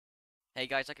Hey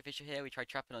guys, like Official here. We tried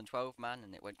trapping on 12 man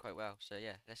and it went quite well. So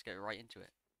yeah, let's get right into it.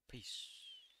 Peace.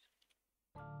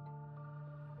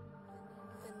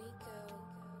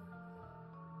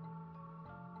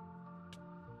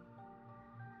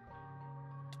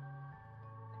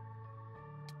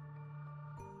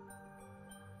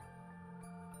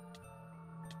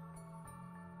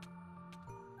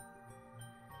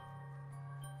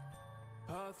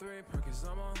 Part 3, Perkins,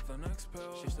 I'm on the next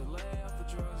pill. She used to lay off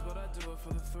the drugs, but I do it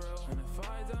for the thrill. And if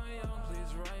I die young,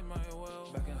 please write my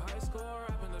will. Back in high school,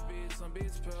 rapping the beats on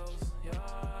beats pills. Yeah,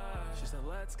 she said,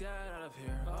 let's get out of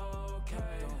here.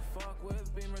 Okay, don't fuck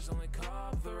with beamers, only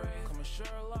cop the raid. Call me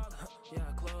Sherlock, yeah,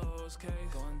 close case.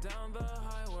 Going down the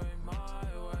highway, my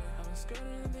way. I've been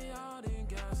skirting in the Audi,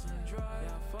 gas and drive.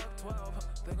 Yeah, fuck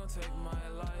 12, they gon' take my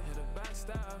life. Hit a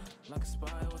backstab, like a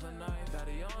spy with a knife.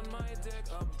 Daddy on my dick,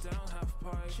 up, down, half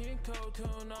pipe. Cheat code,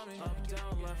 Konami, up,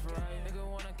 down, left, right. Nigga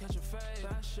wanna catch a fade,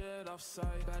 that shit off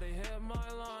sight. Daddy hit my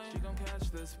line, she gon'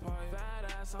 catch this pipe.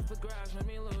 Fat ass off the grass, made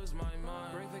me lose my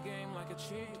mind. Break the game like a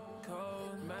cheat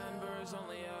code. Members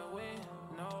only, yeah, we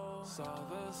know. Saw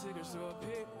the secrets through a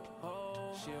peep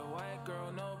hole. She a white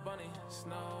girl, no bunny,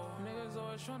 snow. Niggas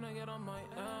always tryna get on my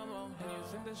ammo. And you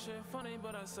think this shit funny,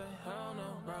 but I say hell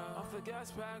no, bro. Off the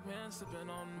gas pack, man, sipping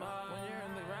on mine. When you're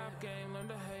in the rap game, learn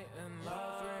to hate and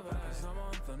love. Cause I'm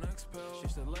on the next pill. She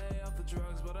used to lay off the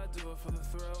drugs, but I do it for the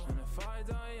thrill. And if I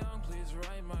die young, please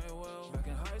write my will. Back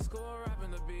in high school,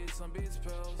 rapping the beats on beats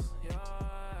pills. Yeah,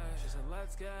 she said,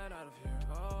 let's get out of here.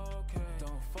 Okay,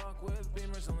 don't fuck with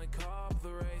beamers, only cop the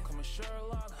raid. Call me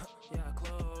Sherlock, yeah,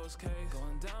 close case.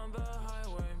 Going down the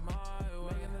highway, my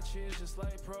way. Making the cheese just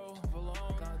like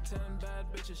provolone. Got 10 bad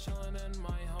bitches chilling in my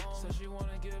home. Said she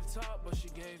wanna give top, but she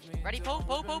gave me. Ready, pull.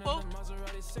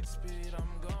 Maserati 6-speed,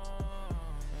 I'm gone.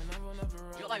 And I will never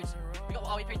You got loads. We got.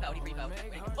 Oh, he pre-fell. Ready.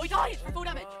 Oh, he died for full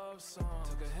damage.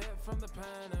 Took a hit from the pen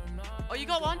and Oh, you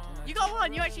got one. You got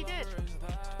one. You actually did.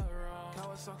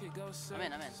 I'm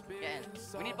in. Get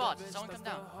in. We need bots. Someone come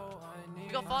down.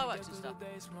 We got fireworks and stuff.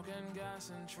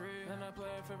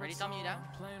 Ready, Tom, you down?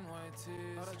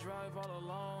 Gotta drive all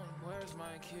alone. Where's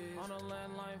my keys? On a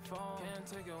landline phone. Can't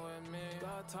take it with me.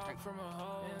 Got talk from a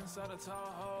hoe inside a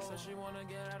Tahoe. Said she wanna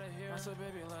get out of here. I said,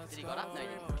 baby, let's Did he go. got up? No, he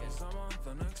didn't. I'm on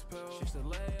the next pill. She used to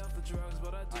lay off the drugs,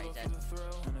 but I do it for the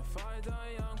thrill. And if I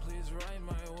die young, please write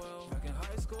my will. Back in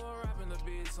high school, rapping the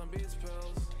beats on beats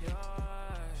pills. Yeah,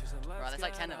 she said, let's Right, there's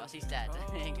like 10 of us. He's dead.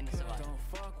 He ain't gonna survive. Don't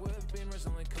fuck with beamers,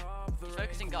 only cop the He's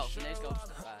focusing golf. He knows golf's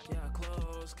bad. yeah,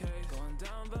 close case. Going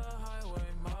down the highway,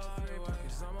 my way.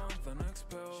 Cause I'm on the next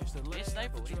pill. She used to lay He's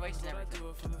snowballed. He's wasting I everything. do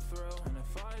it for the thrill. And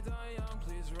if I die young,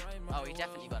 please write my Oh, he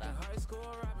definitely got out. high school,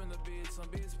 rapping the beats on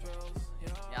beats pills.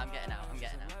 Yeah, I'm getting out.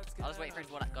 I was waiting for him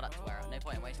to got up to wear it. No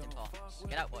point in wasting pots.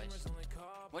 Get out, boys.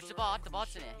 Watch the bard. The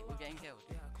bard's in here. We're getting killed.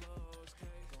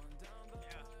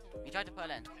 He tried to pull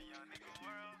in.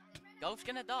 Golf's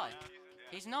gonna die.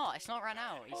 He's not. It's not ran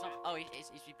out. He's not. Oh, he's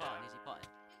repotting. Is he potting?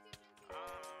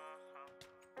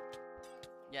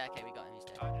 Yeah. Okay, we got him. He's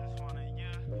dead. I just wanna,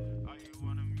 all you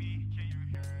wanna me. Can you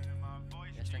hear it in my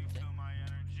voice? Yeah, strength Can you it. feel my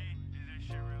energy? Is this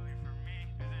shit really for me?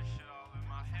 Is this shit all in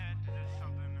my head? Is this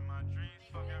something in my dreams?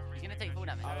 Fuck everything. He's gonna take full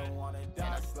damage. I don't wanna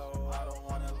die slow, I don't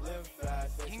wanna live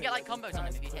fast. You can get like combos on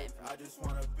him if you hit him. I just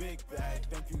want a big bag.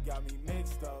 Think you got me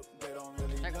mixed up, they don't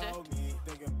really Next know me.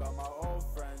 Thinking about my old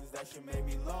friends, that shit made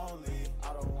me lonely.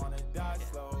 I don't wanna die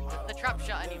slow. I The don't trap wanna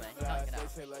shot live anyway, you can't fast. get out.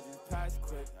 They say legends pass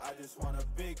quick, I just want a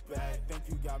big bag. Think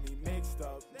you got me mixed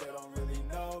up, they don't really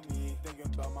know me. Thinking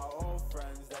about my old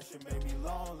friends, that shit made me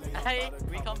lonely. Hey, About to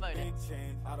we come with comboed it. big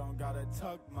change. I don't gotta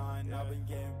tuck mine, I've been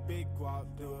getting big guap,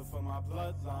 do it for my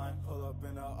bloodline. Pull up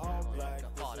in a all black, this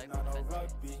Oh, is they not no defend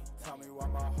rugby. Tell me why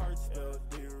my heart's still,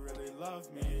 do you really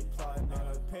love me? Plotting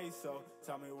on a peso,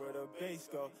 tell me where the base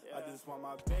go. I just want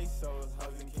my pesos,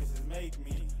 hugs and kisses make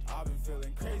me. I've been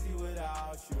feeling crazy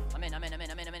without you. I'm in. Tom,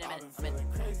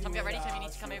 get ready. Tom, you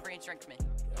need to come over and strength me.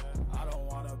 I don't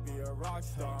wanna be a rock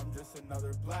star, I'm just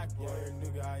another black boy. Your new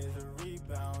guy is a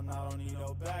rebound, I don't need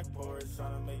no backboards.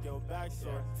 Tryna make your back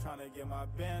sore, tryna get my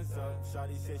bands up.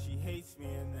 Shawty said she hates me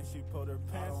and then she pulled her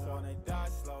pants up. I don't wanna die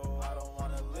slow, I don't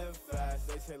wanna live fast.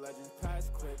 They say legends pass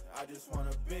quick, I just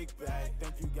want a big bag.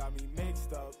 Think you got me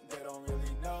mixed up, they don't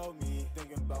really know me.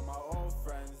 Thinking about my old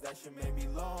friends, that shit made me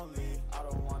lonely. I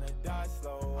don't wanna die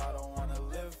slow, I don't wanna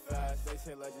live fast. They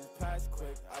say legends pass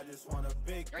quick, I just want a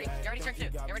big bag. Get ready, strength two.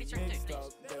 Get ready, strength two, Mixed please.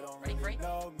 up, they don't Ready, really 3,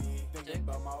 know me. Thinking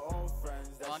 2, about my old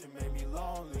friends, that 1. shit made me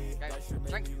lonely. Go. That shit made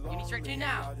Strength. me You lonely. need strength 2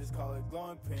 now. I just call it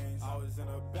glowing pains. I was in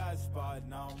a bad spot,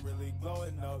 now I'm really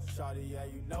glowing up. Shawty, yeah,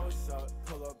 you know what's up.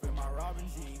 Pull up in my Robin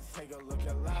jeans. Take a look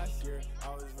at last year. I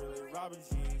was really robbing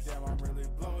jeans. Damn, I'm really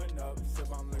blowing up.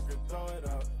 Sip on liquor, throw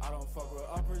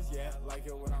like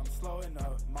it when I'm slowing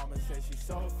up. Mama said she's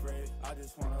so afraid, I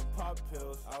just wanna pop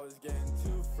pills. I was getting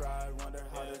too fried, wonder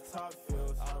how the top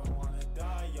feels. I don't wanna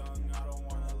die young, I don't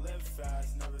wanna live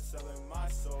fast. Never selling my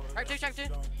soul, Right, two.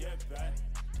 don't get back.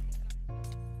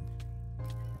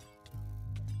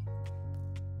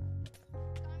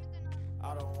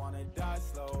 I don't wanna die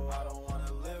slow, I don't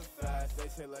wanna live fast. They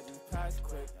say legends pass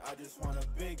quick, I just want a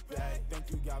big bag. Think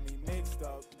you got me mixed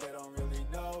up, they don't really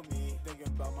know me. Thinking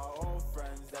about my old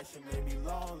friends, that shit made me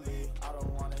lonely. I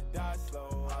don't wanna die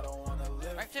slow, I don't wanna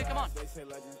live right, fast. come on. They say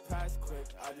legends pass quick,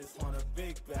 I just want a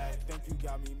big bag. Think you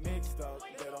got me mixed up,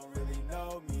 they don't really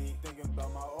know me. Thinking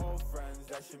about my old friends,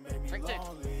 that shit made me Right,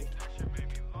 lonely. That shit made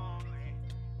me lonely.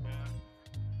 Yeah.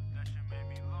 That shit made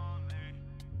me lonely.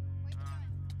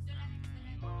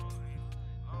 Lonely.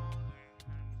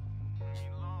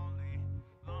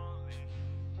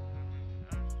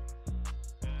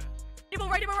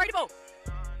 Raidable. Go.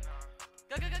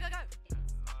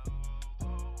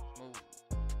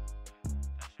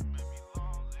 That shit made me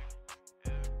lonely.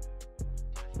 Yeah.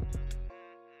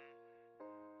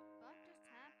 What just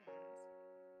happened?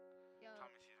 Yo,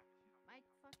 my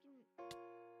fucking...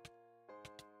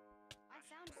 My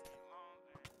sound is...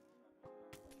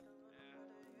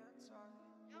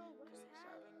 Yo, what just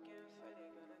happened?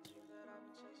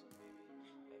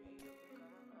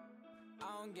 I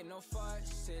don't get no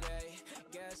fucks today.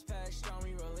 Gas pack strong,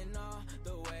 we rolling all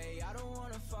the way. I don't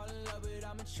wanna fall in love, but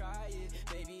I'ma try it.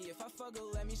 Baby, if I fuck her,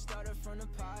 let me start her from the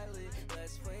pilot.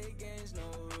 Let's play games,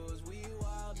 no rules. We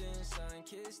wildin',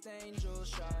 sun-kissed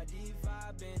angels, shawty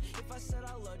vibing. If I said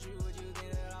I loved you, would you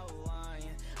think that I was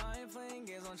lying? I ain't playing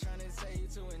games, I'm trying to take you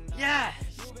to another. Yes!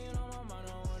 You been on my mind,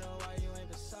 I wonder why you ain't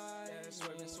beside. Yeah,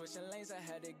 swerving, switching lanes, I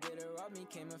had to get her off me.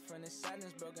 Came in front of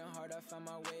sadness, broken heart, I found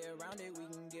my way around it. We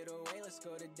can get away, let's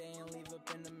go today and leave up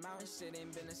in the mountains. Shit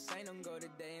ain't been the same, don't go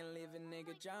today and leave a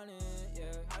nigga drowning.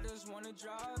 Yeah, I just wanna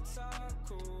drop top,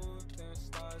 cool. Them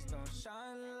stars don't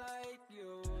shine like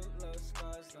you. Love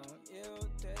scars don't yield,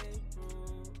 they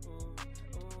bruise.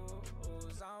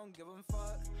 I don't give a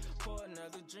fuck. Pour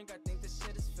another drink, I think this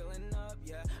shit is filling up.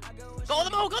 Yeah, I Got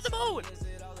them all. Is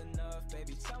it all enough,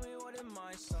 baby? Tell me what it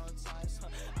might sometimes.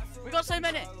 We got so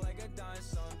many. Like a dime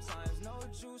sometimes. No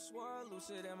juice world,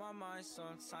 lucid in my mind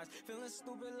sometimes. Feeling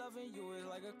stupid, loving you is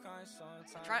like a crime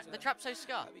sometimes. The trap's so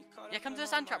scar. Yeah, come to the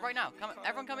sand trap right now. Come,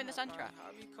 everyone come in the sand trap.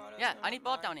 Yeah, I need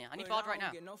board down here. I need board right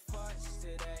now.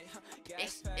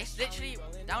 It's literally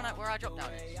down at where I dropped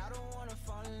down.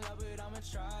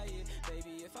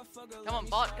 Come on,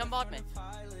 board, come board me.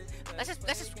 Let's just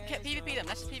PvP them.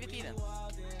 Let's just PvP them.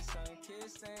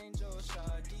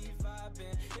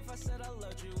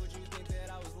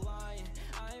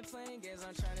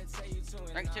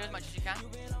 Rank 2 as much as you can.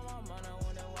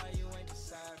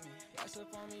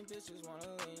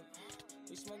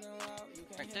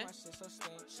 Rank 2.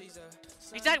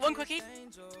 He's dead, one quickie. You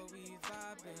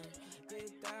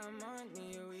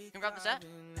can grab the set.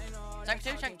 Tank 2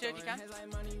 if you can.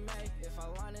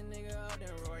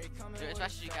 Do it as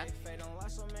fast as you can.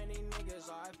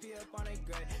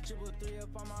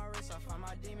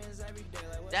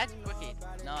 Dead, quickie.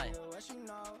 Nice.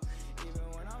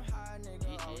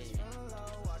 GG.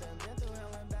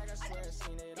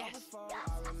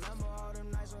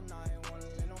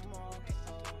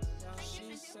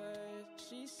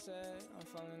 She said, I'm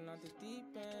falling out the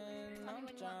deep end, I'm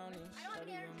drowning.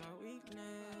 Study on my weakness.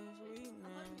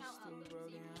 Two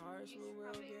broken hearts, we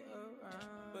will get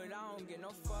around. But I don't get no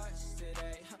fucks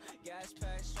today. Gas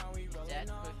pack strong, we rolling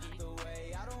on the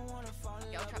way. I don't wanna fall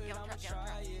in love, but I'ma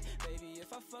try it. Baby,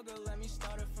 if I fuck her, let me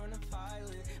start her from the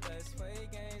pilot. Let's play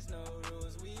games, no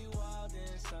rules. We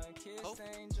wildin', sun-kissed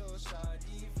angels,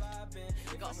 shawty vibing.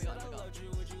 If I said I loved you,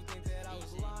 would you think that I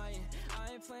was lying?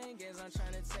 I ain't playing games, I'm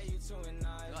trying to take you to an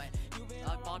island. You been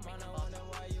on my mind, I wonder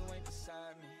why you ain't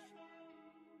beside me.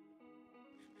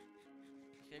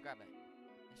 Just go grab it.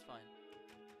 It's fine.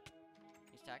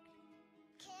 He's tagged.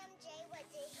 Cam J, what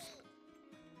did he?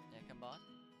 Yeah, come board.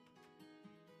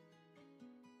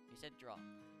 He said drop.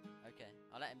 Okay,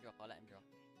 I'll let him drop.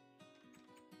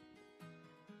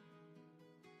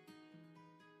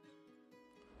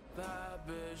 That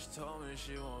bitch told me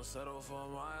she won't settle for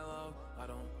my love. I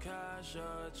don't cash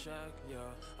a check,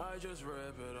 yeah, I just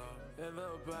rip it up. In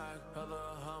the back of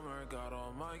the Hummer, got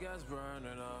all my gas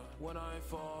burning up. When I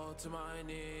fall to my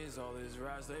knees, all these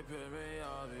rats, they pick me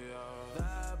up, yeah.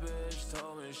 That bitch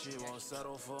told me she won't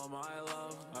settle for my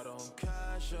love. I don't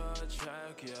cash a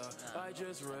check, yeah, I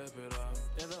just rip it up.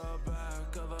 In the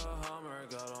back of the Hummer,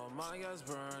 got all my gas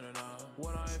burning up.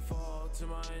 When I fall to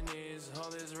my knees, all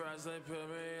these rats, they pick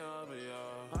me up,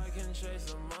 yeah. I can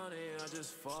chase the money, I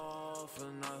just fall for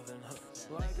nothing.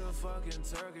 Like a fucking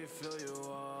turkey, fill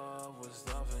you up with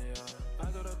stuffing, yeah.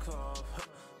 I got a cough,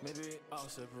 maybe I'll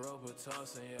sip rope with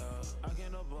tossing, yeah. I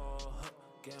can't no ball,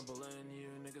 gambling, you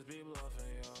niggas be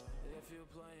bluffing, yeah. If you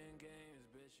playing games